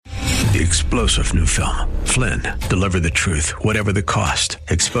the explosive new film, Flynn, Deliver the Truth, Whatever the Cost,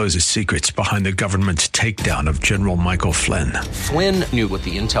 exposes secrets behind the government's takedown of General Michael Flynn. Flynn knew what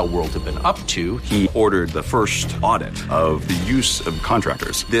the intel world had been up to. He ordered the first audit of the use of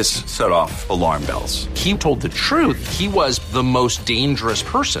contractors. This set off alarm bells. He told the truth. He was the most dangerous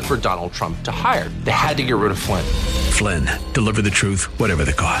person for Donald Trump to hire. They had to get rid of Flynn. Flynn, Deliver the Truth, Whatever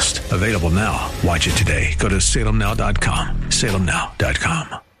the Cost. Available now. Watch it today. Go to salemnow.com.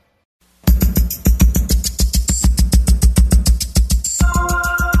 salemnow.com.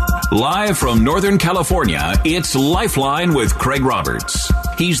 Live from Northern California, it's Lifeline with Craig Roberts.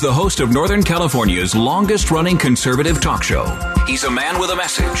 He's the host of Northern California's longest-running conservative talk show. He's a man with a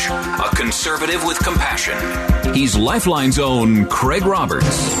message, a conservative with compassion. He's Lifeline's own Craig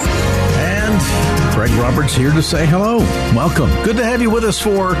Roberts. And Craig Roberts here to say hello. Welcome. Good to have you with us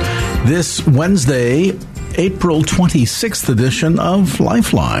for this Wednesday, April 26th edition of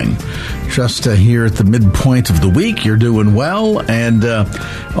Lifeline. Just here at the midpoint of the week, you're doing well, and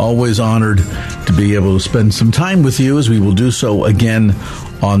always honored to be able to spend some time with you, as we will do so again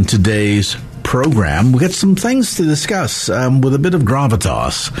on today's program. We'll get some things to discuss with a bit of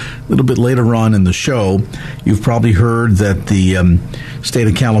gravitas a little bit later on in the show. You've probably heard that the state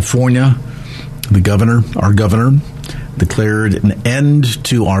of California, our governor, declared an end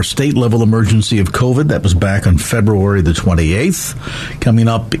to our state-level emergency of COVID. That was back on February the 28th. Coming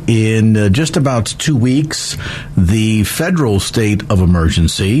up in just about 2 weeks, the federal state of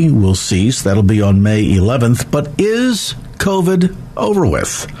emergency will cease. That'll be on May 11th. But is COVID over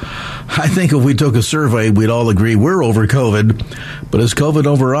with? I think if we took a survey, we'd all agree we're over COVID. But is COVID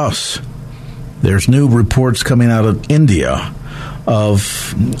over us? There's new reports coming out of India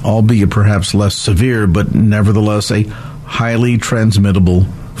of, albeit perhaps less severe, but nevertheless a highly transmittable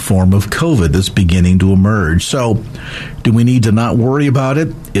form of COVID that's beginning to emerge. So, do we need to not worry about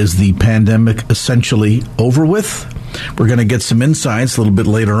it? Is the pandemic essentially over with? We're going to get some insights a little bit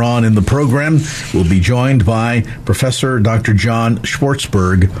later on in the program. We'll be joined by Professor Dr. John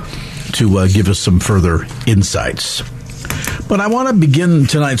Schwartzberg to give us some further insights. But I want to begin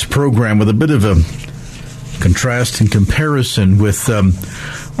tonight's program with a bit of a contrast and comparison with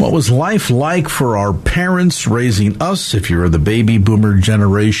what was life like for our parents raising us, if you're the baby boomer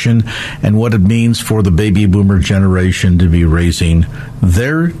generation, and what it means for the baby boomer generation to be raising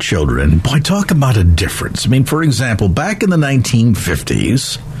their children. Boy, talk about a difference. I mean, for example, back in the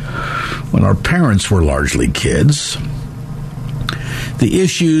 1950s, when our parents were largely kids, the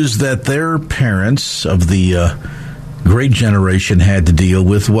issues that their parents of the great generation had to deal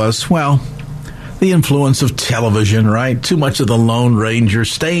with was, well, the influence of television, right? Too much of the Lone Ranger,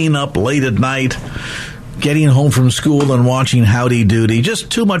 staying up late at night, getting home from school and watching Howdy Doody,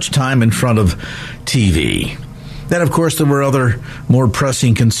 just too much time in front of TV. Then, of course, there were other more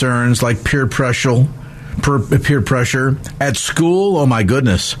pressing concerns like peer pressure at school. Oh, my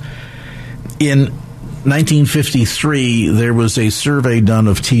goodness. In 1953, there was a survey done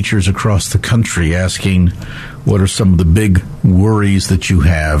of teachers across the country asking what are some of the big worries that you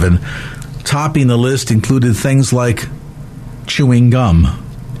have, and topping the list included things like chewing gum,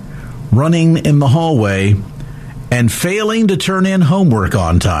 running in the hallway, and failing to turn in homework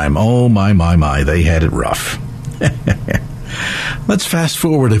on time. Oh, my, they had it rough. Let's fast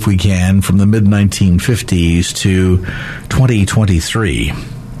forward, if we can, from the mid-1950s to 2023.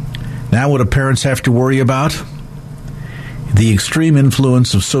 Now what do parents have to worry about? The extreme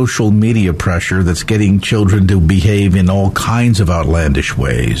influence of social media pressure that's getting children to behave in all kinds of outlandish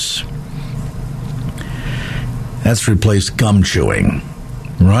ways. That's replaced gum chewing.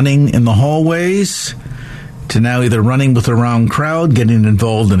 Running in the hallways to now either running with a round crowd, getting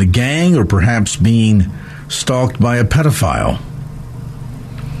involved in a gang, or perhaps being stalked by a pedophile.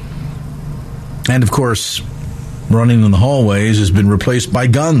 And, of course, running in the hallways has been replaced by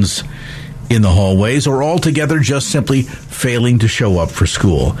guns in the hallways, or altogether just simply failing to show up for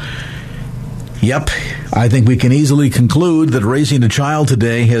school. Yep, I think we can easily conclude that raising a child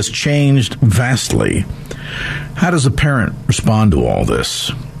today has changed vastly. How does a parent respond to all this?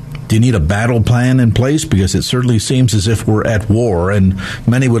 Do you need a battle plan in place? Because it certainly seems as if we're at war, and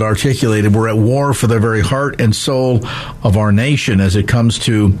many would articulate it, we're at war for the very heart and soul of our nation as it comes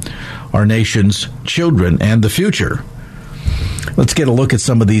to our nation's children and the future. Let's get a look at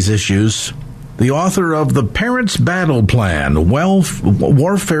some of these issues. The author of The Parent's Battle Plan,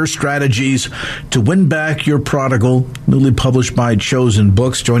 Warfare Strategies to Win Back Your Prodigal, newly published by Chosen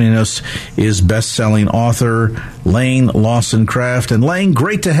Books. Joining us is best-selling author Lane Lawson Craft. And Lane,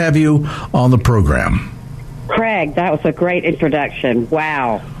 great to have you on the program. Craig, Craig, that was a great introduction.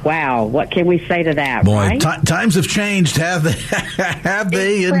 Wow. What can we say to that? Boy, right? Times have changed, have they? Have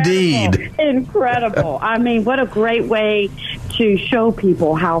they indeed? Incredible. I mean, what a great way to show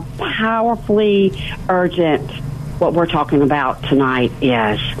people how powerfully urgent what we're talking about tonight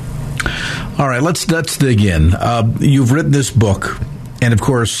is. All right, let's dig in. You've written this book. And, of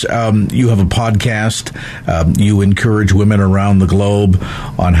course, you have a podcast. You encourage women around the globe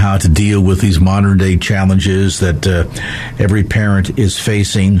on how to deal with these modern-day challenges that every parent is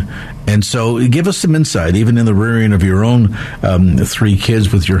facing. And so give us some insight, even in the rearing of your own 3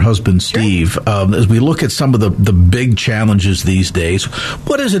 kids with your husband, Steve. As we look at some of the big challenges these days,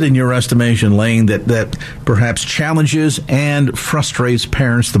 what is it in your estimation, Lane, that perhaps challenges and frustrates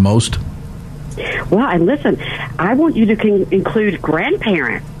parents the most? Well, and listen, I want you to include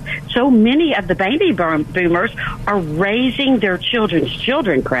grandparents. So many of the baby boomers are raising their children's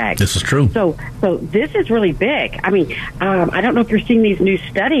children, Craig. This is true. So this is really big. I mean, I don't know if you're seeing these new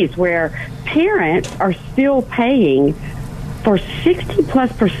studies where parents are still paying for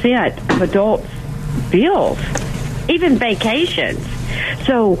 60+% of adults' bills, even vacations.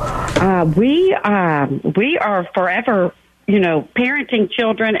 So we are forever, parenting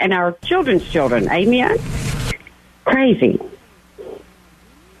children and our children's children. Amen? Crazy.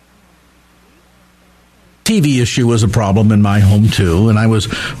 TV issue was a problem in my home, too, and I was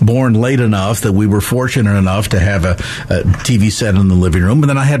born late enough that we were fortunate enough to have a TV set in the living room. And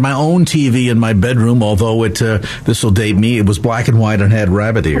then I had my own TV in my bedroom, although this will date me, it was black and white and had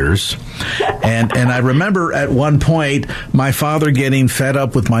rabbit ears. And I remember at one point my father getting fed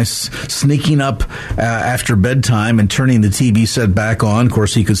up with my sneaking up after bedtime and turning the TV set back on. Of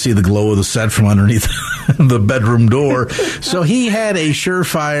course, he could see the glow of the set from underneath the bedroom door. So he had a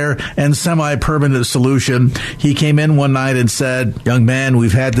surefire and semi-permanent solution. He came in one night and said, "Young man,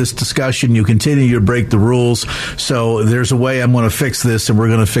 we've had this discussion. You continue to break the rules. So there's a way I'm going to fix this, and we're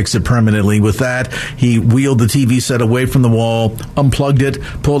going to fix it permanently." With that, he wheeled the TV set away from the wall, unplugged it,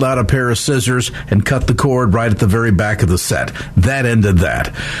 pulled out a pair of scissors, and cut the cord right at the very back of the set. That ended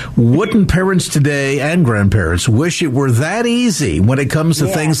that. Wouldn't parents today and grandparents wish it were that easy when it comes to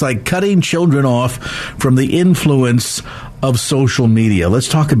things like cutting children off from the influence of social media? Let's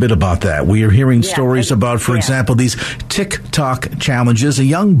talk a bit about that. We are hearing stories about, for example, these TikTok challenges. A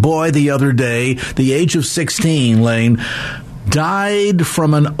young boy the other day, the age of 16, Lane, died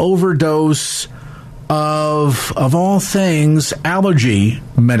from an overdose of all things, allergy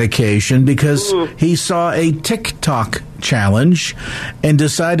medication because he saw a TikTok challenge and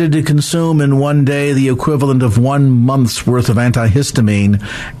decided to consume in one day the equivalent of 1 month's worth of antihistamine,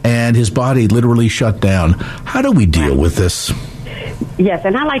 and his body literally shut down. How do we deal with this? Yes,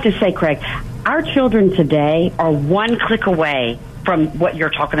 and I like to say, Craig, our children today are one click away from what you're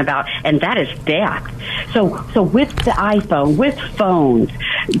talking about, and that is death. So with the iPhone, with phones,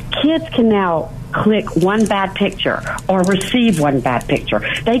 kids can now click one bad picture or receive one bad picture.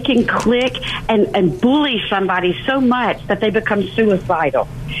 They can click and bully somebody so much that they become suicidal.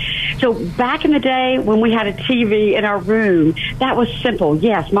 So back in the day when we had a TV in our room, that was simple.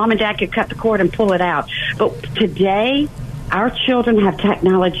 Yes, mom and dad could cut the cord and pull it out. But today, our children have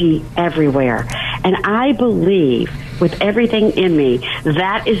technology everywhere. And I believe with everything in me,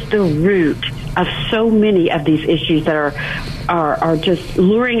 that is the root of so many of these issues that are just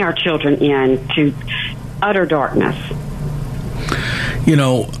luring our children into utter darkness.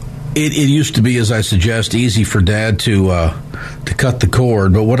 It used to be, as I suggest, easy for Dad to cut the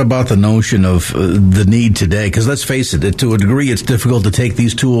cord, but what about the notion of the need today? Because let's face it, to a degree, it's difficult to take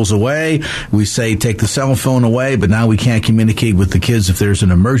these tools away. We say take the cell phone away, but now we can't communicate with the kids if there's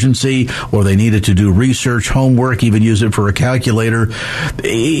an emergency or they needed to do research, homework, even use it for a calculator.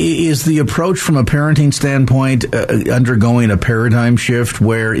 Is the approach from a parenting standpoint undergoing a paradigm shift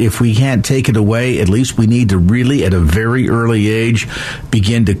where if we can't take it away, at least we need to really, at a very early age,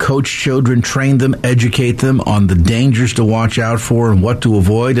 begin to coach children, train them, educate them on the dangers to watch out for and what to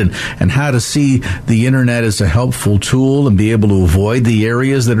avoid, and how to see the internet as a helpful tool and be able to avoid the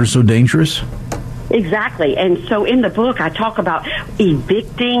areas that are so dangerous? Exactly. And so in the book, I talk about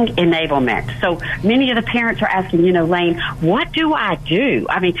evicting enablement. So many of the parents are asking, Lane, what do I do?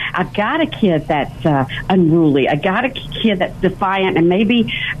 I mean, I've got a kid that's unruly. I got a kid that's defiant and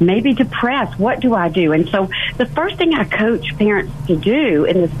maybe depressed. What do I do? And so the first thing I coach parents to do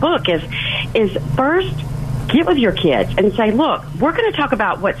in this book is first get with your kids and say, look, we're going to talk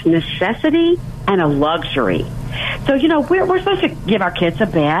about what's necessity and a luxury. So, we're supposed to give our kids a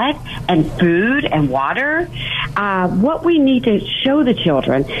bed and food and water. What we need to show the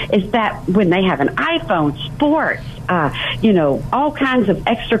children is that when they have an iPhone, sports, all kinds of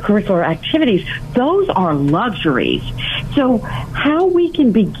extracurricular activities, those are luxuries. So how we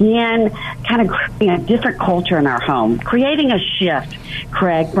can begin kind of creating a different culture in our home, creating a shift,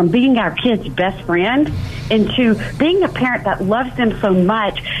 Craig, from being our kids' best friend into being a parent that loves them so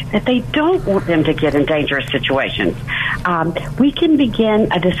much that they don't want them to get in dangerous situations. We can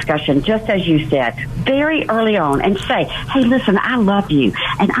begin a discussion, just as you said, very early on and say, hey, listen, I love you,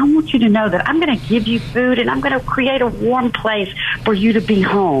 and I want you to know that I'm going to give you food and I'm going to create a warm place for you to be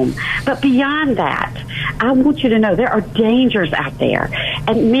home. But beyond that, I want you to know there are dangers out there,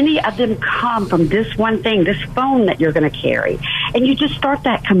 and many of them come from this one thing, this phone that you're going to carry. And you just start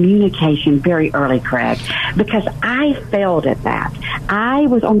that communication very early, Craig, because I failed at that. I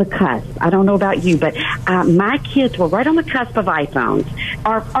was on the cusp. I don't know about you, but my kids were right on the cusp of iPhones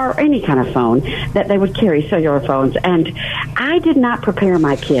or any kind of phone that they would carry, cellular phones. And I did not prepare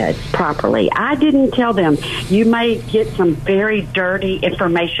my kids properly. I didn't tell them, you may get some very dirty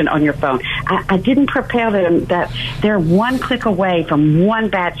information on your phone. I didn't prepare them that they're one click away from one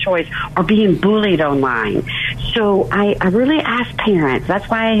bad choice or being bullied online. So I really ask parents, that's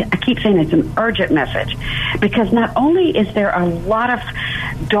why I keep saying it's an urgent message, because not only is there a lot of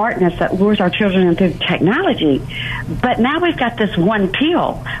darkness that lures our children into technology, but now we've got this one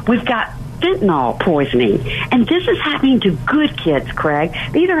pill. We've got fentanyl poisoning. And this is happening to good kids, Craig.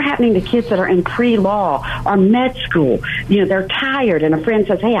 These are happening to kids that are in pre-law or med school. They're tired and a friend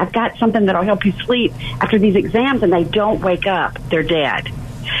says, hey, I've got something that'll help you sleep after these exams, and they don't wake up. They're dead.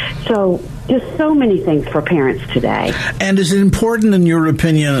 So just so many things for parents today. And is it important, in your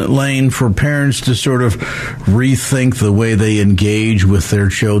opinion, Lane, for parents to sort of rethink the way they engage with their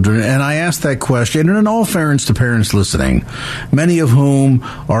children? And I ask that question, and in all fairness to parents listening, many of whom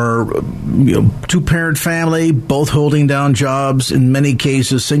are two-parent family, both holding down jobs, in many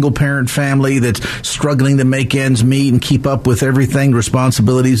cases single-parent family that's struggling to make ends meet and keep up with everything,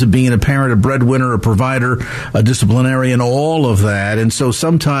 responsibilities of being a parent, a breadwinner, a provider, a disciplinarian, all of that. And so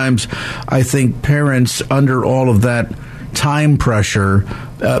sometimes I think parents, under all of that time pressure,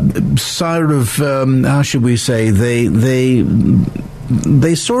 sort of, how should we say, they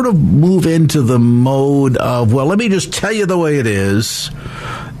sort of move into the mode of, well, let me just tell you the way it is.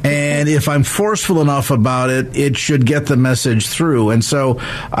 And if I'm forceful enough about it, it should get the message through. And so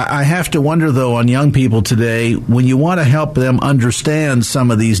I have to wonder, though, on young people today, when you want to help them understand some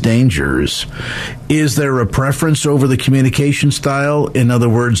of these dangers, is there a preference over the communication style? In other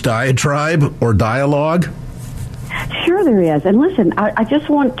words, diatribe or dialogue? Sure there is. And listen, I just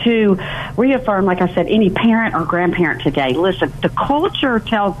want to reaffirm, like I said, any parent or grandparent today, listen, the culture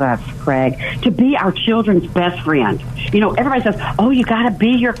tells us, Craig, to be our children's best friend. Everybody says, oh, you got to be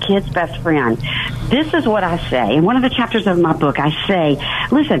your kid's best friend. This is what I say. In one of the chapters of my book, I say,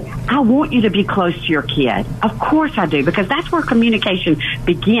 listen, I want you to be close to your kid. Of course I do, because that's where communication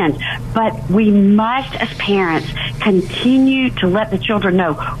begins. But we must, as parents, continue to let the children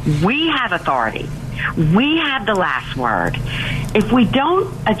know we have authority. We have the last word. If we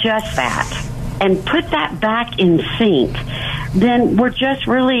don't adjust that and put that back in sync, then we're just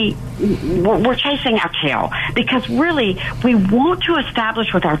really, we're chasing our tail. Because really, we want to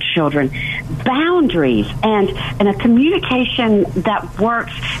establish with our children boundaries and a communication that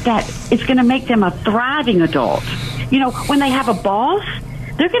works, that is going to make them a thriving adult. When they have a boss,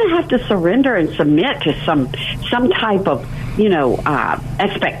 they're going to have to surrender and submit to some type of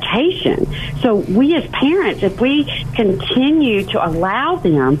expectation. So we as parents, if we continue to allow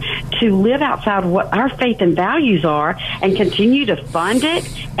them to live outside what our faith and values are and continue to fund it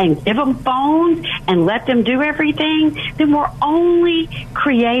and give them phones and let them do everything, then we're only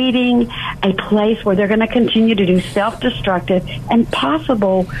creating a place where they're going to continue to do self-destructive and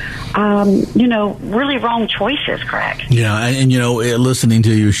possible, really wrong choices, Craig. Yeah, and listening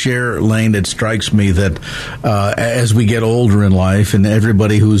to you share, Lane, it strikes me that as we get older in life, and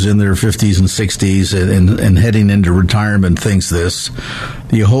everybody who's in their 50s and 60s and heading into retirement thinks this,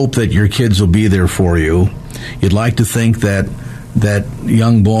 you hope that your kids will be there for you. You'd like to think that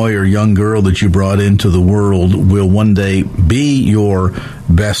young boy or young girl that you brought into the world will one day be your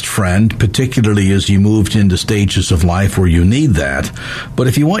best friend, particularly as you moved into stages of life where you need that. But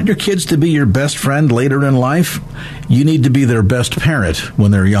if you want your kids to be your best friend later in life, you need to be their best parent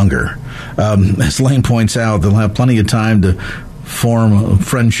when they're younger. As Lane points out, they'll have plenty of time to form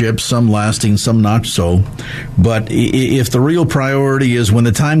friendships, some lasting, some not so. But if the real priority is when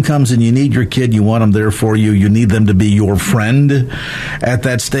the time comes and you need your kid, you want them there for you, you need them to be your friend at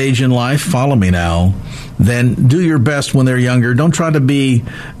that stage in life, follow me now, then do your best when they're younger. Don't try to be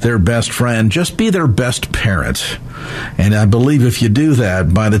their best friend. Just be their best parent. And I believe if you do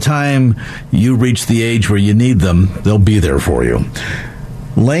that, by the time you reach the age where you need them, they'll be there for you.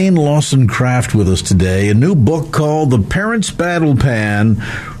 Lane Lawson-Craft with us today. A new book called The Parent's Battle Plan,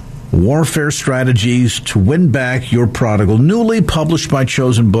 Warfare Strategies to Win Back Your Prodigal, newly published by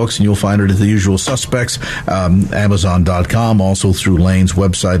Chosen Books, and you'll find it at the usual suspects, Amazon.com, also through Lane's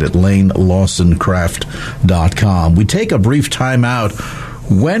website at lanelawsoncraft.com. We take a brief time out.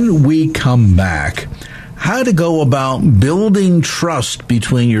 When we come back, how to go about building trust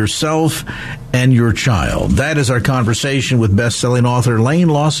between yourself and your child. That is our conversation with best-selling author Lane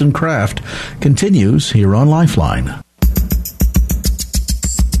Lawson-Craft. Continues here on Lifeline.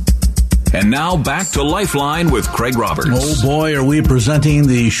 And now back to Lifeline with Craig Roberts. Oh boy, are we presenting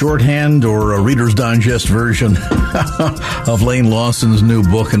the shorthand or a Reader's Digest version of Lane Lawson's new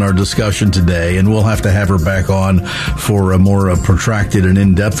book in our discussion today. And we'll have to have her back on for a more protracted and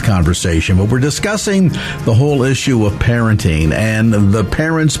in-depth conversation. But we're discussing the whole issue of parenting and the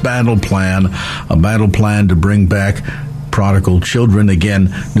Parent's Battle Plan, a battle plan to bring back prodigal children,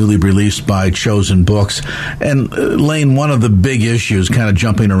 again, newly released by Chosen Books. And Lane, one of the big issues, kind of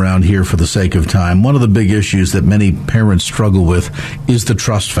jumping around here for the sake of time, one of the big issues that many parents struggle with is the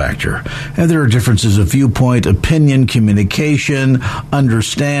trust factor. And there are differences of viewpoint, opinion, communication,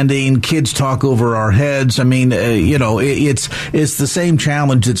 understanding. Kids talk over our heads. I mean, it's the same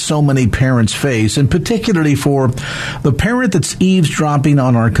challenge that so many parents face, and particularly for the parent that's eavesdropping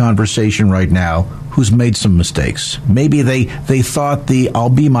on our conversation right now, who's made some mistakes. Maybe they thought the I'll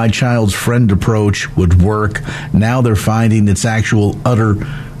be my child's friend approach would work. Now they're finding its actual utter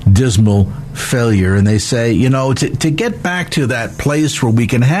dismal failure. And they say, to get back to that place where we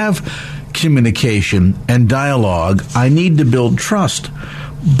can have communication and dialogue, I need to build trust.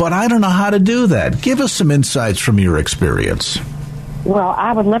 But I don't know how to do that. Give us some insights from your experience. Well,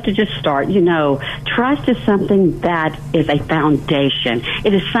 I would love to just start. Trust is something that is a foundation.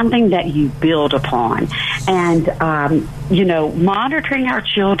 It is something that you build upon. And, monitoring our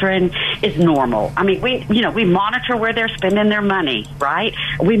children is normal. I mean, we monitor where they're spending their money, right?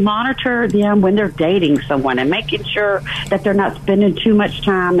 We monitor them when they're dating someone and making sure that they're not spending too much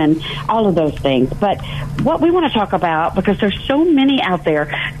time and all of those things. But what we want to talk about, because there's so many out there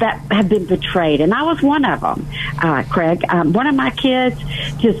that have been betrayed, and I was one of them, Craig. One of my kids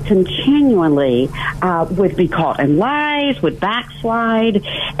just continually would be caught in lies, would backslide,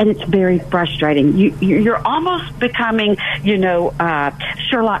 and it's very frustrating. You're almost becoming,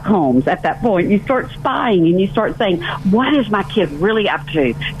 Sherlock Holmes at that point. You start spying and you start saying, what is my kid really up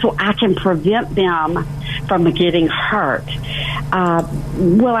to, so I can prevent them from getting hurt.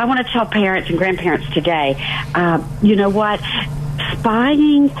 Well, I want to tell parents and grandparents today, you know what?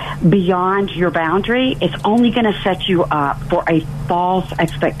 Spying beyond your boundary is only going to set you up for a false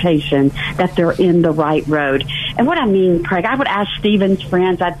expectation that they're in the right road. And what I mean, Craig, I would ask Stephen's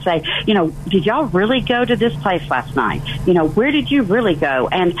friends, I'd say, did y'all really go to this place last night? Where did you really go?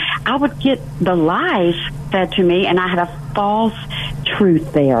 And I would get the lies fed to me, and I had a false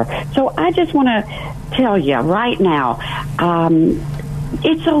truth there. So I just want to tell you right now,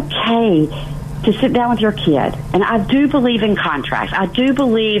 it's okay to sit down with your kid. And I do believe in contracts. I do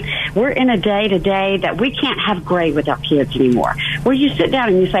believe we're in a day today that we can't have gray with our kids anymore, where you sit down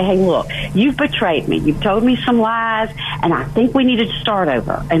and you say, hey, look, you've betrayed me. You've told me some lies, and I think we need to start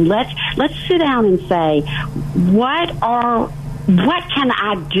over. And let's sit down and say, what can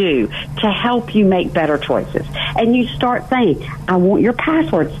I do to help you make better choices? And you start saying, I want your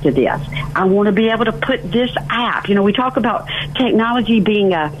passwords to this. I want to be able to put this app. We talk about technology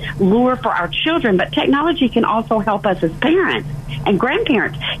being a lure for our children, but technology can also help us as parents and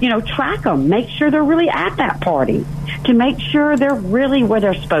grandparents, track them, make sure they're really at that party, to make sure they're really where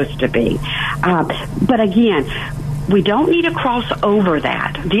they're supposed to be. But again, we don't need to cross over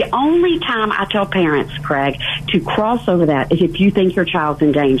that. The only time I tell parents, Craig, to cross over that is if you think your child's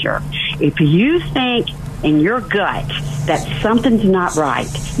in danger. If you think in your gut that something's not right,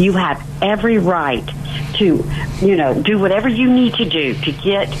 you have every right to, do whatever you need to do to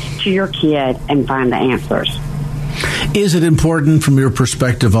get to your kid and find the answers. Is it important from your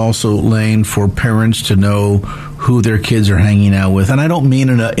perspective also, Lane, for parents to know who their kids are hanging out with? And I don't mean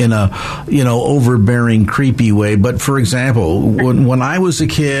in a overbearing, creepy way, but for example, when I was a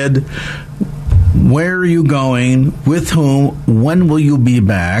kid, Where are you going? With whom? When will you be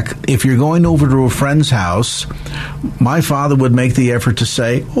back? If you're going over to a friend's house, my father would make the effort to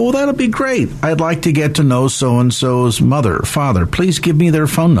say, oh, that'll be great. I'd like to get to know so-and-so's mother, father. Please give me their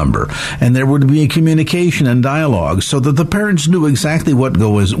phone number. And there would be a communication and dialogue so that the parents knew exactly what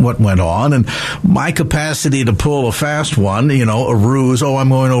went on. And my capacity to pull a fast one, a ruse, I'm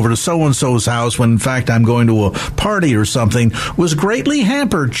going over to so-and-so's house when, in fact, I'm going to a party or something, was greatly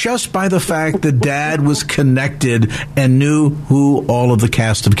hampered just by the fact that Dad was connected and knew who all of the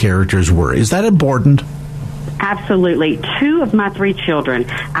cast of characters were. Is that important? Absolutely. 2 of my 3 children,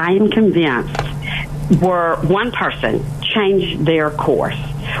 I am convinced, were one person changed their course.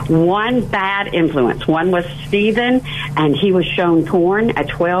 One bad influence. One was Stephen, and he was shown porn at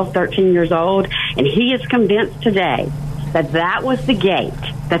 12, 13 years old, and he is convinced today that was the gate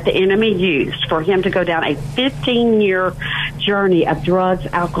that the enemy used for him to go down a 15-year journey of drugs,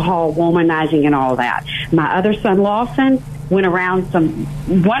 alcohol, womanizing, and all that. My other son, Lawson, went around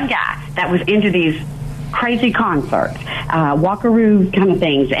one guy that was into these crazy concerts, walkaroo kind of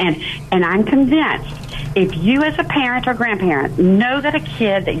things, and I'm convinced if you as a parent or grandparent know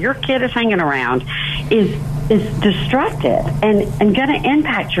that your kid is hanging around is destructive and going to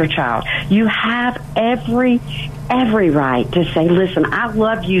impact your child, you have every right to say, listen, I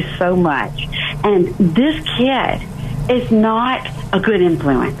love you so much, and this kid is not a good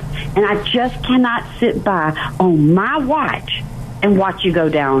influence, and I just cannot sit by on my watch and watch you go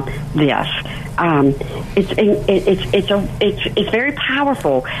down this. It's very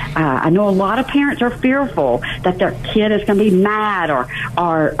powerful. I know a lot of parents are fearful that their kid is going to be mad or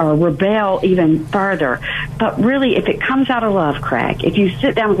rebel even further. But really, if it comes out of love, Craig, if you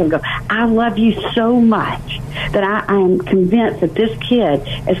sit down with them and go, I love you so much that I am convinced that this kid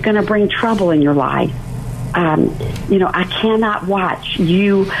is going to bring trouble in your life. I cannot watch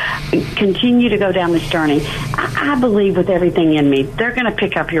you continue to go down this journey. I believe with everything in me, they're going to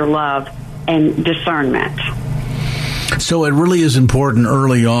pick up your love and discernment. So it really is important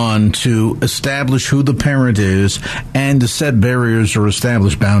early on to establish who the parent is and to set barriers or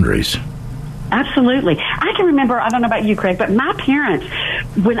establish boundaries. Absolutely. I can remember, I don't know about you, Craig, but my parents,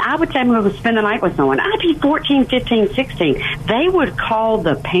 when I would say we would spend the night with someone, I'd be 14, 15, 16. They would call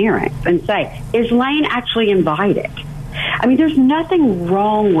the parents and say, is Lane actually invited? I mean, there's nothing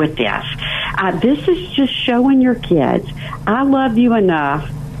wrong with this. This is just showing your kids, I love you enough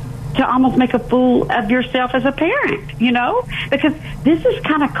to almost make a fool of yourself as a parent, because this is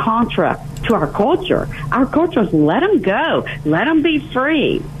kind of contra to our culture. Our culture is let them go, let them be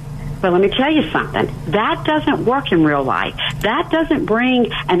free. But let me tell you something. That doesn't work in real life. That doesn't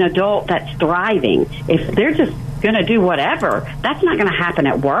bring an adult that's thriving. If they're just going to do whatever, that's not going to happen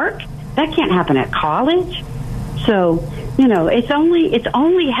at work. That can't happen at college. So, it's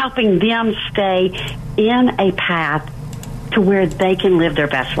only helping them stay in a path to where they can live their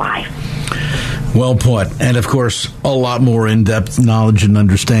best life. Well put. And, of course, a lot more in-depth knowledge and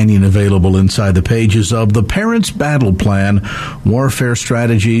understanding available inside the pages of The Parent's Battle Plan, Warfare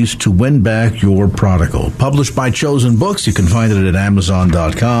Strategies to Win Back Your Prodigal. Published by Chosen Books. You can find it at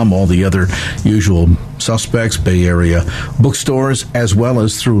Amazon.com, all the other usual suspects, Bay Area bookstores, as well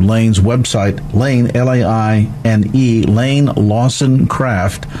as through Lane's website, Lane, L-A-I-N-E,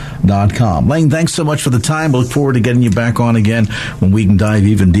 LaneLawsonCraft.com. Lane, thanks so much for the time. We'll look forward to getting you back on again when we can dive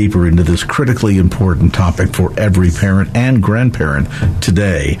even deeper into this critically important topic for every parent and grandparent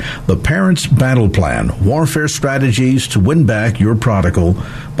today. The Parent's Battle Plan, Warfare Strategies to Win Back Your Prodigal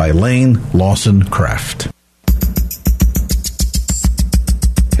by Lane Lawson Craft.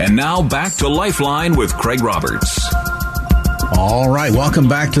 And now back to Lifeline with Craig Roberts. All right, welcome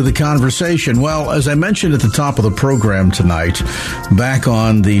back to the conversation. Well, as I mentioned at the top of the program tonight, back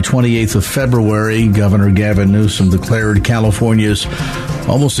on the 28th of February, Governor Gavin Newsom declared California's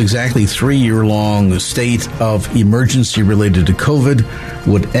almost exactly 3-year-long state of emergency related to COVID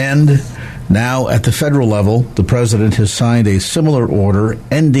would end. Now, at the federal level, the president has signed a similar order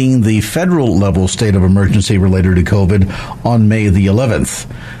ending the federal level state of emergency related to COVID on May the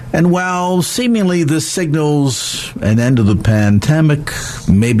 11th. And while seemingly this signals an end of the pandemic,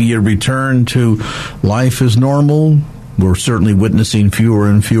 maybe a return to life as normal, we're certainly witnessing fewer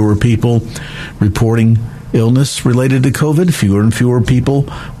and fewer people reporting illness related to COVID, fewer and fewer people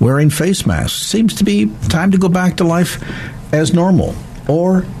wearing face masks. Seems to be time to go back to life as normal.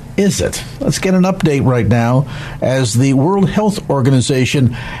 Or is it? Let's get an update right now as the World Health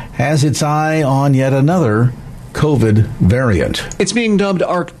Organization has its eye on yet another COVID variant. It's being dubbed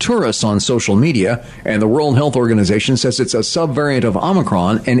Arcturus on social media, and the World Health Organization says it's a subvariant of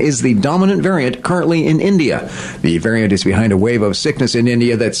Omicron and is the dominant variant currently in India. The variant is behind a wave of sickness in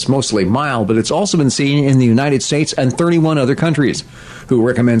India that's mostly mild, but it's also been seen in the United States and 31 other countries. WHO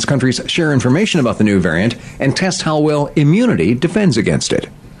recommends countries share information about the new variant and test how well immunity defends against it.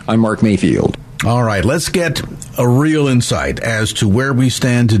 I'm Mark Mayfield. All right, let's get a real insight as to where we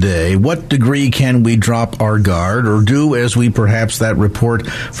stand today. What degree can we drop our guard or do, as we perhaps that report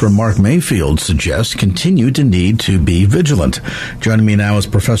from Mark Mayfield suggests, continue to need to be vigilant? Joining me now is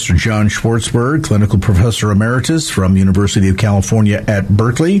Professor John Schwartzberg, Clinical Professor Emeritus from University of California at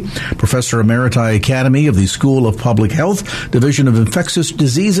Berkeley, Professor Emeriti Academy of the School of Public Health, Division of Infectious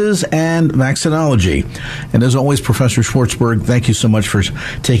Diseases and Vaccinology. And as always, Professor Schwartzberg, thank you so much for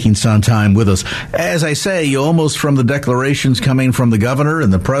taking some time with us. As I say, you almost from the declarations coming from the governor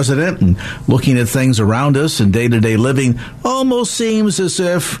and the president and looking at things around us and day-to-day living, almost seems as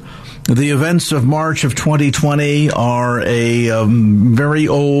if the events of March of 2020 are a very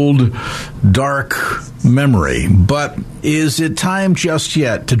old, dark memory. But is it time just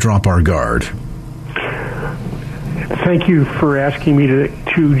yet to drop our guard? Thank you for asking me to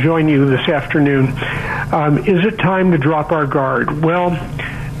join you this afternoon. Is it time to drop our guard? Well,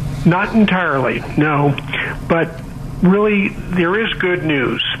 not entirely, no. But really, there is good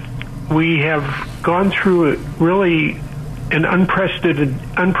news. We have gone through really an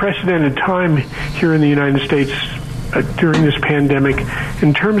unprecedented time here in the United States during this pandemic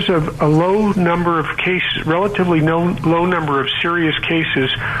in terms of a low number of cases, relatively low number of serious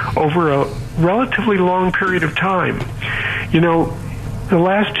cases over a relatively long period of time. You know, the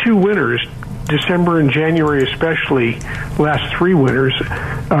last two winters, December and January especially, last three winters,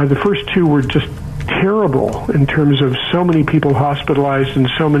 the first two were just terrible in terms of so many people hospitalized and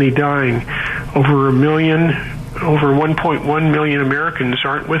so many dying. Over 1.1 million Americans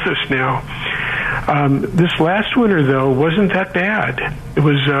aren't with us now. This last winter, though, wasn't that bad. It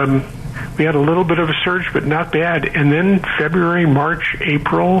was, we had a little bit of a surge, but not bad. And then February, March,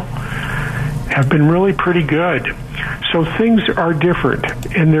 April have been really pretty good. So things are different,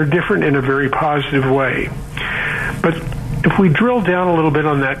 and they're different in a very positive way. But if we drill down a little bit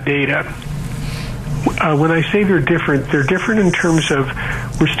on that data, when I say they're different in terms of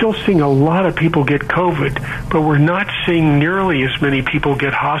we're still seeing a lot of people get COVID, but we're not seeing nearly as many people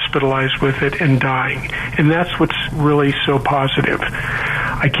get hospitalized with it and dying. And that's what's really so positive.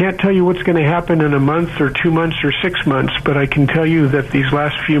 I can't tell you what's going to happen in a month or 2 months or 6 months, but I can tell you that these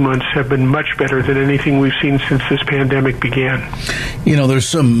last few months have been much better than anything we've seen since this pandemic began. You know, there's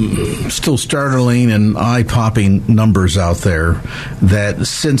some still startling and eye-popping numbers out there that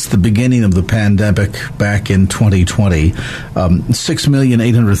since the beginning of the pandemic back in 2020,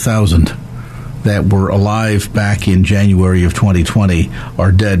 6,800,000 that were alive back in January of 2020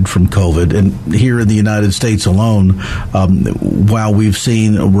 are dead from COVID. And here in the United States alone, while we've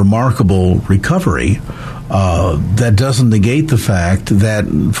seen a remarkable recovery, that doesn't negate the fact that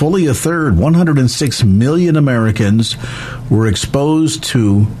fully a third, 106 million Americans, were exposed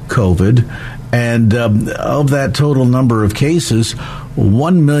to COVID. And of that total number of cases,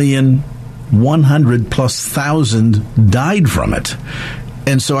 1,100,000+ died from it.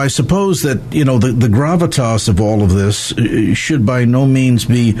 And so I suppose that, you know, the gravitas of all of this should by no means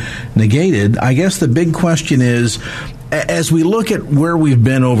be negated. I guess the big question is, as we look at where we've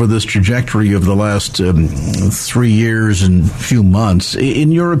been over this trajectory of the last 3 years and few months,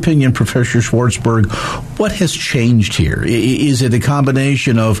 in your opinion, Professor Schwartzberg, what has changed here? Is it a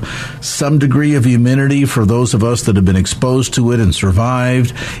combination of some degree of immunity for those of us that have been exposed to it and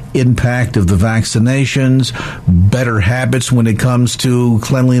survived, impact of the vaccinations, better habits when it comes to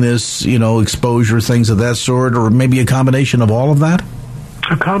cleanliness, you know, exposure, things of that sort, or maybe a combination of all of that?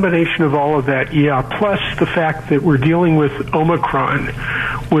 A combination of all of that, yeah, plus the fact that we're dealing with Omicron,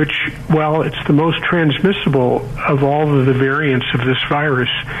 which, while it's the most transmissible of all of the variants of this virus,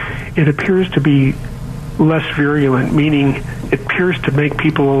 it appears to be less virulent, meaning it appears to make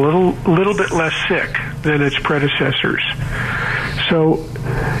people a little bit less sick than its predecessors. So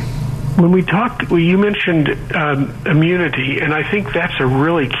when we talked, you mentioned immunity, and I think that's a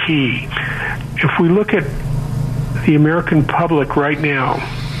really key. If we look at the American public right now,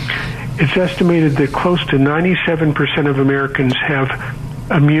 it's estimated that close to 97% of Americans have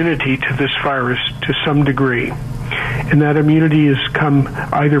immunity to this virus to some degree. And that immunity has come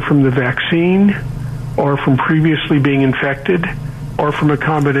either from the vaccine or from previously being infected or from a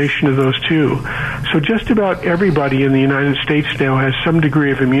combination of those two. So just about everybody in the United States now has some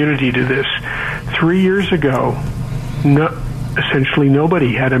degree of immunity to this. 3 years ago, essentially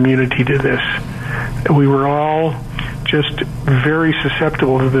nobody had immunity to this. We were all just very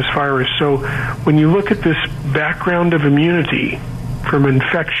susceptible to this virus. So when you look at this background of immunity from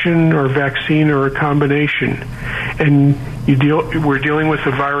infection or vaccine or a combination, and we're dealing with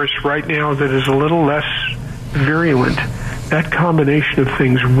a virus right now that is a little less virulent, that combination of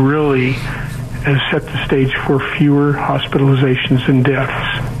things really has set the stage for fewer hospitalizations and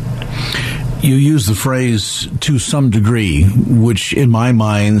deaths. You use the phrase "to some degree," which in my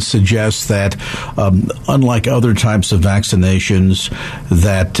mind suggests that unlike other types of vaccinations,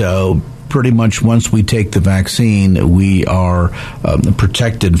 that pretty much once we take the vaccine, we are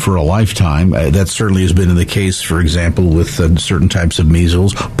protected for a lifetime. That certainly has been the case, for example, with certain types of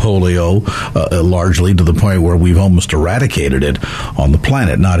measles, polio, largely to the point where we've almost eradicated it on the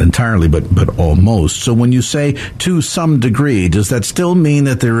planet. Not entirely, but almost. So when you say to some degree, does that still mean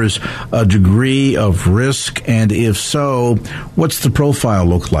that there is a degree of risk? And if so, what's the profile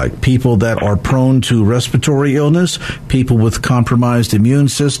look like? People that are prone to respiratory illness, people with compromised immune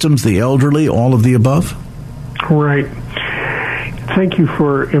systems, the elderly, all of the above? Right. Thank you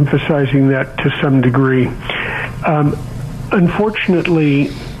for emphasizing that to some degree.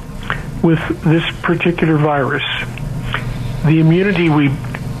 Unfortunately, with this particular virus, the immunity we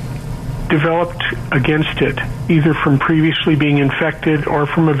developed against it, either from previously being infected or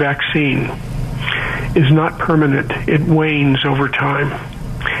from a vaccine, is not permanent. It wanes over time.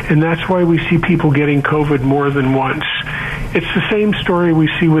 And that's why we see people getting COVID more than once. It's the same story we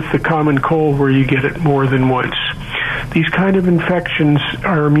see with the common cold, where you get it more than once. These kind of infections,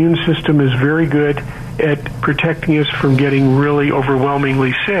 our immune system is very good at protecting us from getting really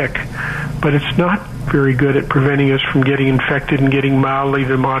overwhelmingly sick, but it's not very good at preventing us from getting infected and getting mildly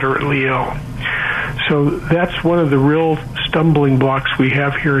to moderately ill. So that's one of the real stumbling blocks we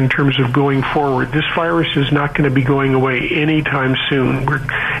have here in terms of going forward. This virus is not going to be going away anytime soon.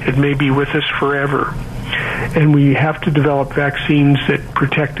 It may be with us forever. And we have to develop vaccines that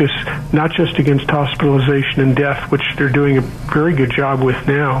protect us not just against hospitalization and death, which they're doing a very good job with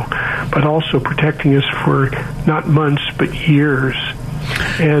now, but also protecting us for not months but years,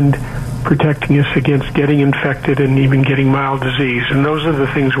 and protecting us against getting infected and even getting mild disease. And those are the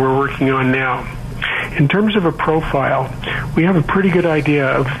things we're working on now. In terms of a profile, we have a pretty good idea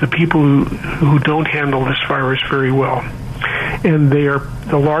of the people who don't handle this virus very well. And they are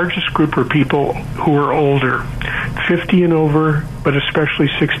the largest group are people who are older, 50 and over, but especially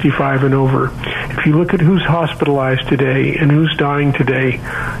 65 and over. If you look at who's hospitalized today and who's dying today,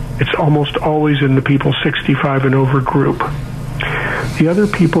 it's almost always in the people 65 and over group. The other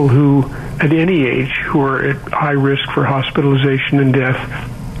people who, at any age, who are at high risk for hospitalization and death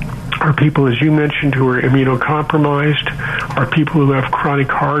are people, as you mentioned, who are immunocompromised, are people who have chronic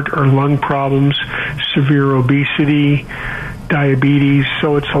heart or lung problems, severe obesity, diabetes.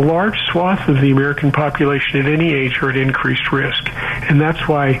 So it's a large swath of the American population at any age are at increased risk. And that's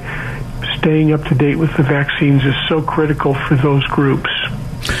why staying up to date with the vaccines is so critical for those groups.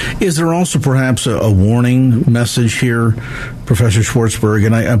 Is there also perhaps a warning message here, Professor Schwartzberg?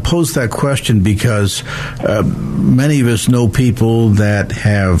 And I pose that question because many of us know people that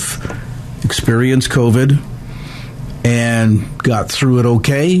have experienced COVID and got through it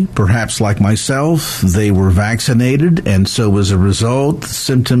okay. Perhaps like myself, they were vaccinated, and so as a result,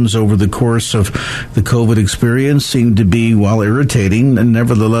 symptoms over the course of the COVID experience seemed to be, while irritating, and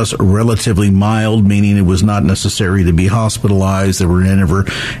nevertheless relatively mild, meaning it was not necessary to be hospitalized. There were never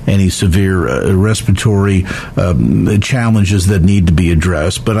any severe respiratory challenges that need to be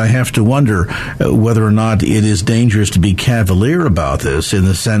addressed. But I have to wonder whether or not it is dangerous to be cavalier about this, in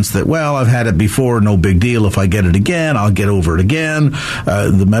the sense that, well, I've had it before, no big deal. If I get it again, I'll get over it again.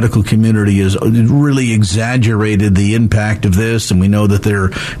 The medical community has really exaggerated the impact of this, and we know that there are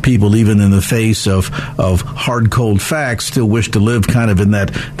people, even in the face of hard, cold facts, still wish to live kind of in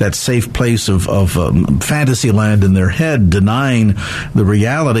that safe place of fantasy land in their head, denying the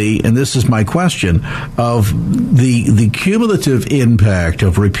reality. And this is my question, of the cumulative impact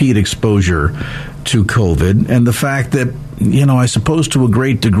of repeat exposure to COVID, and the fact that, I suppose to a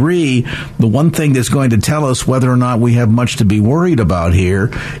great degree, the one thing that's going to tell us whether or not we have much to be worried about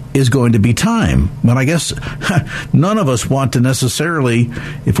here is going to be time. But I guess none of us want to necessarily,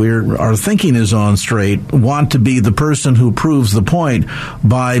 if our thinking is on straight, want to be the person who proves the point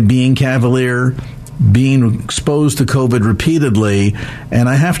by being cavalier, being exposed to COVID repeatedly. And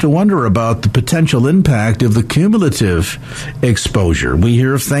I have to wonder about the potential impact of the cumulative exposure. We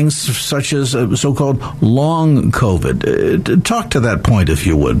hear of things such as so-called long COVID. Talk to that point, if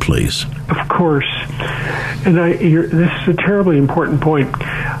you would, please. Of course. And this is a terribly important point.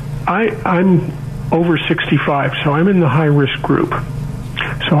 I'm over 65, so I'm in the high-risk group.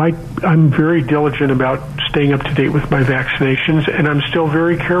 So I'm very diligent about staying up to date with my vaccinations, and I'm still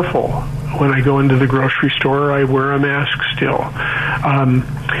very careful. When I go into the grocery store, I wear a mask still.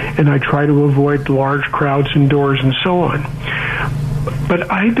 And I try to avoid large crowds indoors and so on. But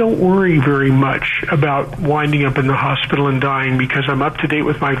I don't worry very much about winding up in the hospital and dying because I'm up to date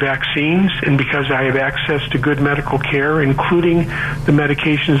with my vaccines and because I have access to good medical care, including the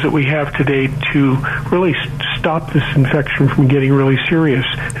medications that we have today to really stop this infection from getting really serious.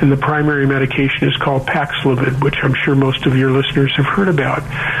 And the primary medication is called Paxlovid, which I'm sure most of your listeners have heard about.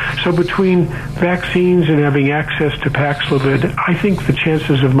 So between vaccines and having access to Paxlovid, I think the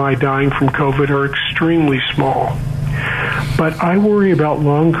chances of my dying from COVID are extremely small. But I worry about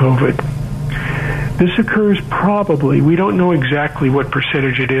long COVID. This occurs probably, we don't know exactly what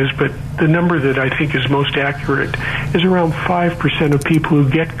percentage it is, but the number that I think is most accurate is around 5% of people who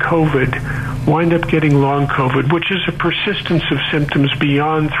get COVID wind up getting long COVID, which is a persistence of symptoms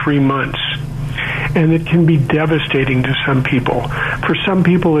beyond 3 months. And it can be devastating to some people. For some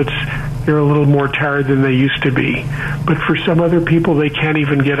people, they're a little more tired than they used to be. But for some other people, they can't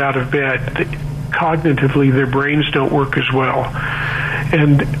even get out of bed. Cognitively, their brains don't work as well.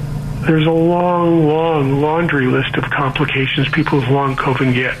 And there's a long, long laundry list of complications people with long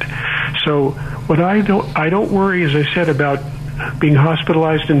COVID get. So what I don't worry, as I said, about being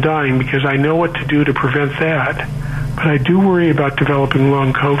hospitalized and dying because I know what to do to prevent that. But I do worry about developing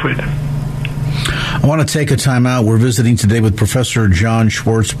long COVID. I want to take a time out. We're visiting today with Professor John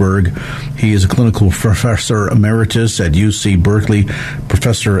Schwartzberg. He is a clinical professor emeritus at UC Berkeley,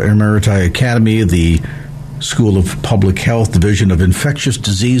 Professor Emeriti Academy, the School of Public Health, Division of Infectious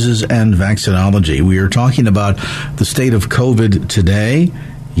Diseases and Vaccinology. We are talking about the state of COVID today.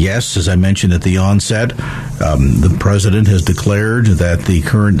 Yes, as I mentioned at the onset, the president has declared that the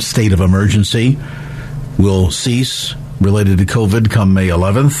current state of emergency will cease related to COVID come May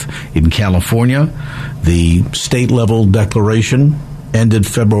 11th in California. The state-level declaration ended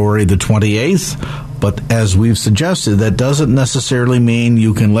February the 28th, but as we've suggested, that doesn't necessarily mean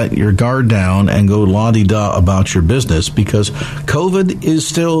you can let your guard down and go la-di-da about your business because COVID is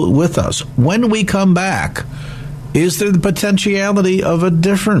still with us. When we come back, is there the potentiality of a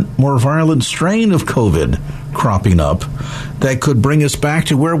different, more violent strain of COVID cropping up that could bring us back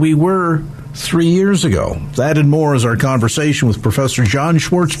to where we were 3 years ago? That and more as our conversation with Professor John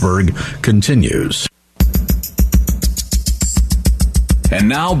Schwartzberg continues. And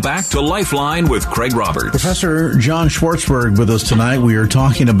now back to Lifeline with Craig Roberts. Professor John Schwartzberg with us tonight. We are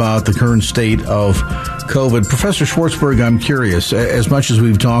talking about the current state of COVID. Professor Schwartzberg, I'm curious, as much as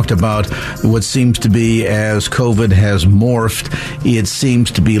we've talked about what seems to be as COVID has morphed, it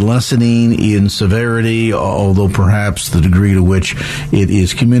seems to be lessening in severity, although perhaps the degree to which it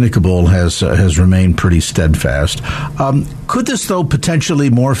is communicable has remained pretty steadfast. Could this, though, potentially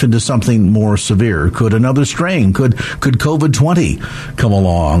morph into something more severe? Could another strain, could COVID-20 come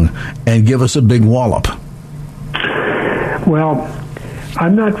along and give us a big wallop? Well,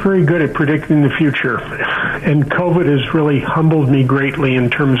 I'm not very good at predicting the future, and COVID has really humbled me greatly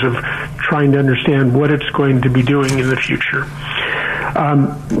in terms of trying to understand what it's going to be doing in the future.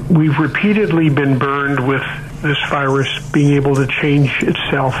 We've repeatedly been burned with this virus being able to change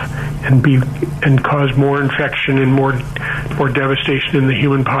itself and cause more infection and more devastation in the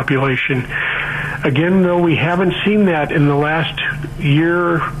human population. Again, though, we haven't seen that in the last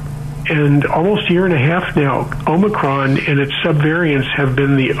year and almost a year and a half now. Omicron and its subvariants have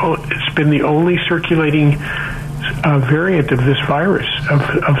been the only circulating variant of this virus, of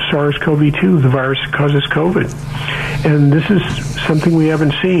SARS-CoV-2, the virus that causes COVID. And this is something we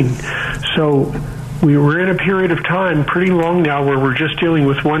haven't seen. So we were in a period of time pretty long now where we're just dealing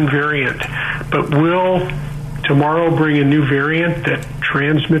with one variant. But will tomorrow bring a new variant that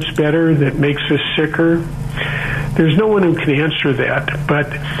transmits better, that makes us sicker? There's no one who can answer that,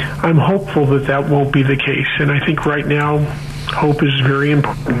 but I'm hopeful that that won't be the case. And I think right now, hope is very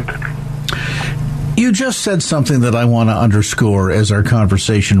important. You just said something that I want to underscore as our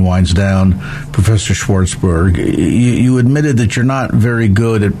conversation winds down, Professor Schwartzberg. You admitted that you're not very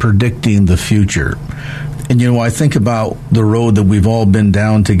good at predicting the future. And, I think about the road that we've all been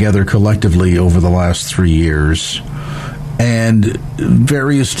down together collectively over the last 3 years, and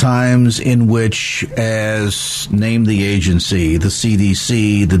various times in which, as name the agency, the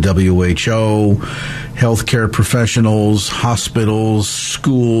CDC, the WHO, healthcare professionals, hospitals,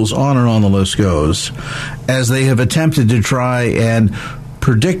 schools, on and on the list goes, as they have attempted to try and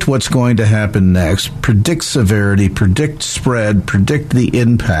predict what's going to happen next, predict severity, predict spread, predict the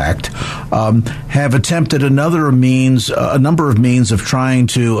impact, have attempted a number of means of trying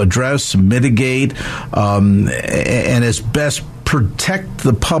to address, mitigate, and as best protect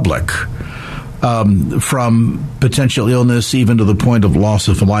the public from potential illness, even to the point of loss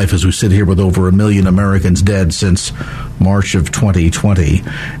of life, as we sit here with over 1 million Americans dead since March of 2020.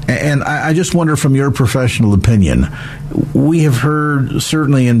 And I just wonder, from your professional opinion, we have heard,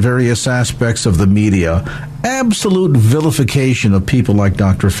 certainly in various aspects of the media, absolute vilification of people like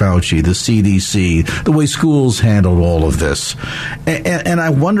Dr. Fauci, the CDC, the way schools handled all of this. And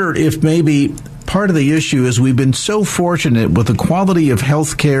I wonder if maybe part of the issue is we've been so fortunate with the quality of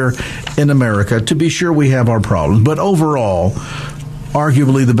health care in America. To be sure, we have our problems, but overall,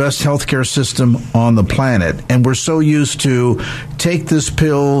 arguably the best healthcare system on the planet. And we're so used to take this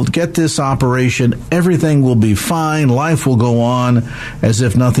pill, get this operation, everything will be fine, life will go on as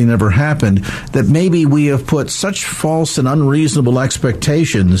if nothing ever happened, that maybe we have put such false and unreasonable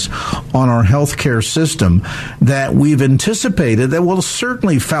expectations on our healthcare system that we've anticipated that, well,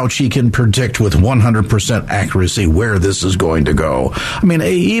 certainly Fauci can predict with 100% accuracy where this is going to go. I mean,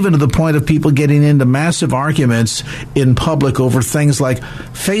 even to the point of people getting into massive arguments in public over things like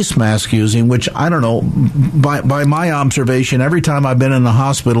face mask using, which, I don't know, by my observation, every time I've been in the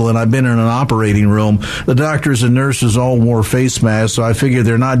hospital and I've been in an operating room, the doctors and nurses all wore face masks, so I figure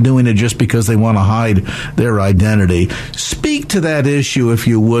they're not doing it just because they want to hide their identity. Speak to that issue, if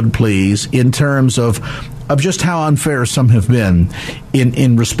you would, please, in terms of just how unfair some have been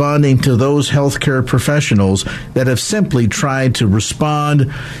in responding to those healthcare professionals that have simply tried to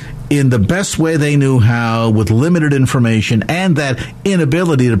respond in the best way they knew how, with limited information and that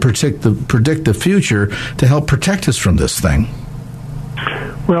inability to predict the future to help protect us from this thing.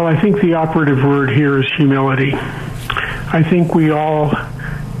 Well, I think the operative word here is humility. I think we all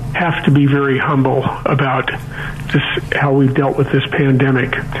have to be very humble about this, how we've dealt with this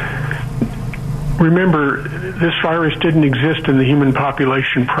pandemic. Remember, this virus didn't exist in the human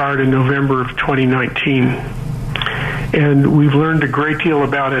population prior to November of 2019. And we've learned a great deal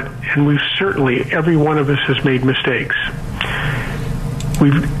about it, and we've certainly, every one of us has made mistakes.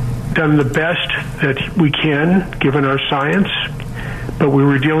 We've done the best that we can, given our science, but we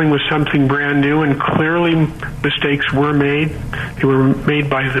were dealing with something brand new, and clearly mistakes were made. They were made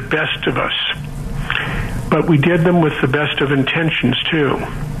by the best of us. But we did them with the best of intentions, too.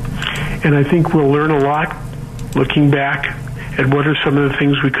 And I think we'll learn a lot looking back at what are some of the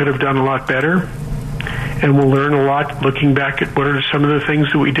things we could have done a lot better. And we'll learn a lot looking back at what are some of the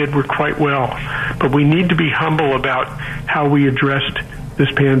things that we did were quite well. But we need to be humble about how we addressed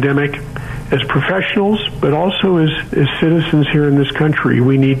this pandemic as professionals, but also as citizens here in this country.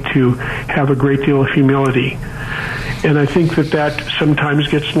 We need to have a great deal of humility. And I think that sometimes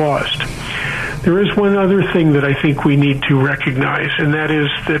gets lost. There is one other thing that I think we need to recognize, and that is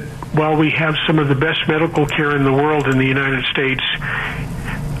that while we have some of the best medical care in the world in the United States,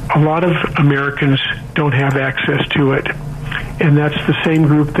 a lot of Americans don't have access to it. And that's the same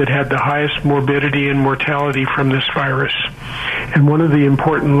group that had the highest morbidity and mortality from this virus. And one of the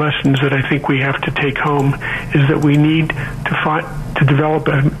important lessons that I think we have to take home is that we need to develop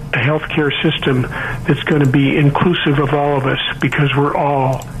a healthcare system that's going to be inclusive of all of us, because we're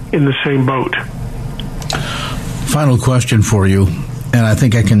all in the same boat. Final question for you, and I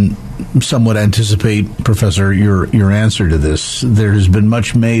think I can somewhat anticipate, Professor, your answer to this. There has been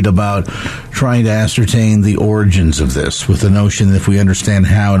much made about trying to ascertain the origins of this, with the notion that if we understand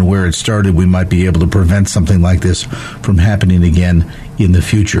how and where it started, we might be able to prevent something like this from happening again in the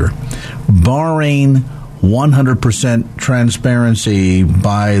future. Barring 100% transparency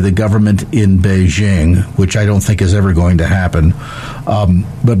by the government in Beijing, which I don't think is ever going to happen.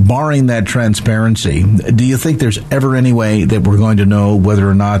 But barring that transparency, do you think there's ever any way that we're going to know whether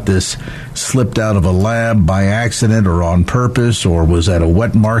or not this slipped out of a lab by accident or on purpose, or was at a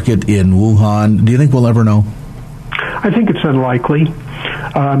wet market in Wuhan? Do you think we'll ever know? I think it's unlikely.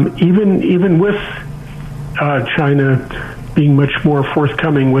 Even with China being much more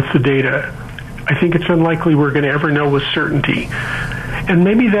forthcoming with the data, I think it's unlikely we're going to ever know with certainty. And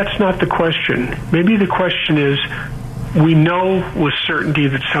maybe that's not the question. Maybe the question is, we know with certainty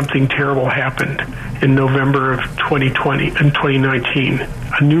that something terrible happened in November of 2020 and 2019.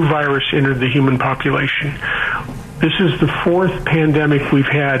 A new virus entered the human population. This is the fourth pandemic we've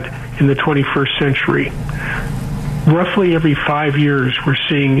had in the 21st century. Roughly every 5 years, we're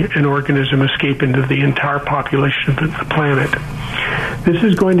seeing an organism escape into the entire population of the planet. This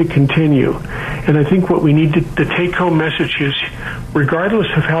is going to continue. And I think what we need the take-home message is, regardless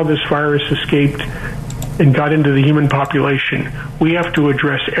of how this virus escaped and got into the human population, we have to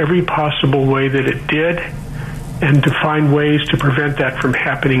address every possible way that it did and to find ways to prevent that from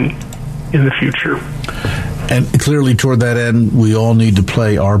happening in the future. And clearly, toward that end, we all need to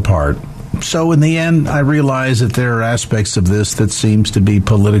play our part. So in the end, I realize that there are aspects of this that seems to be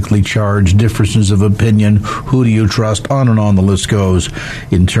politically charged, differences of opinion, who do you trust, on and on the list goes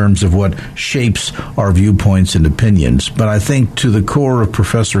in terms of what shapes our viewpoints and opinions. But I think to the core of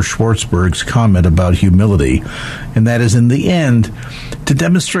Professor Schwartzberg's comment about humility, and that is in the end, to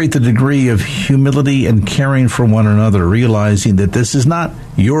demonstrate the degree of humility and caring for one another, realizing that this is not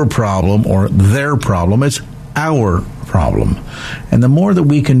your problem or their problem, it's our problem. And the more that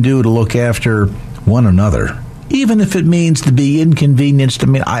we can do to look after one another, even if it means to be inconvenienced. I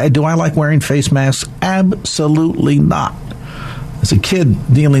mean, do I like wearing face masks? Absolutely not. As a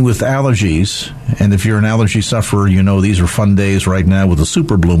kid dealing with allergies, and if you're an allergy sufferer, you know these are fun days right now with the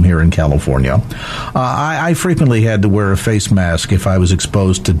super bloom here in California. I frequently had to wear a face mask if I was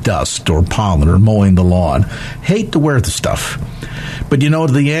exposed to dust or pollen or mowing the lawn. Hate to wear the stuff. But you know,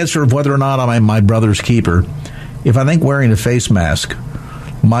 the answer of whether or not I'm my brother's keeper, if I think wearing a face mask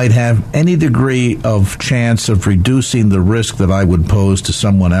might have any degree of chance of reducing the risk that I would pose to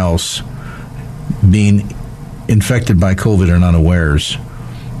someone else being infected by COVID and unawares,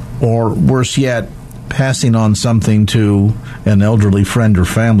 or worse yet, passing on something to an elderly friend or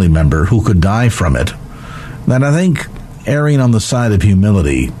family member who could die from it, then I think erring on the side of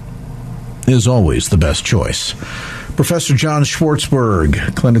humility is always the best choice. Professor John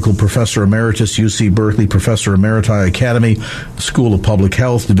Schwartzberg, Clinical Professor Emeritus, UC Berkeley, Professor Emeriti Academy, School of Public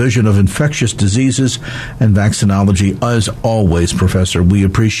Health, Division of Infectious Diseases and Vaccinology. As always, Professor, we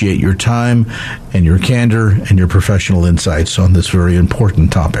appreciate your time and your candor and your professional insights on this very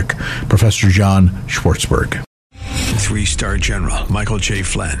important topic. Professor John Schwartzberg. 3-star General Michael J.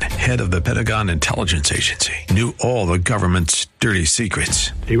 Flynn, head of the Pentagon Intelligence Agency, knew all the government's dirty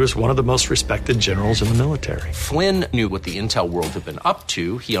secrets. He was one of the most respected generals in the military. Flynn knew what the intel world had been up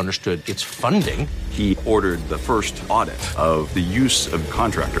to. He understood its funding. He ordered the first audit of the use of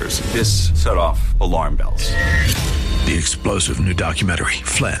contractors. This set off alarm bells. The explosive new documentary,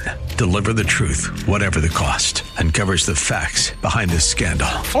 Flynn, Deliver the Truth, Whatever the Cost, uncovers the facts behind this scandal.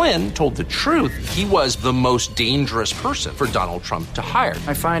 Flynn told the truth. He was the most dangerous person for Donald Trump to hire.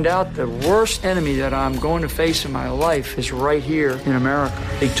 I find out the worst enemy that I'm going to face in my life is right here in America.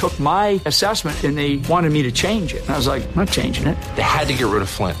 They took my assessment and they wanted me to change it. And I was like, I'm not changing it. They had to get rid of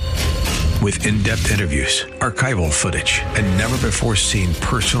Flynn. With in-depth interviews, archival footage, and never-before-seen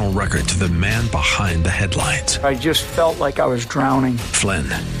personal records of the man behind the headlines. I just felt like I was drowning. Flynn,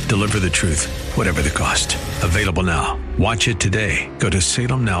 Deliver the Truth, Whatever the Cost. Available now. Watch it today. Go to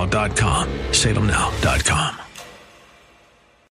salemnow.com. salemnow.com.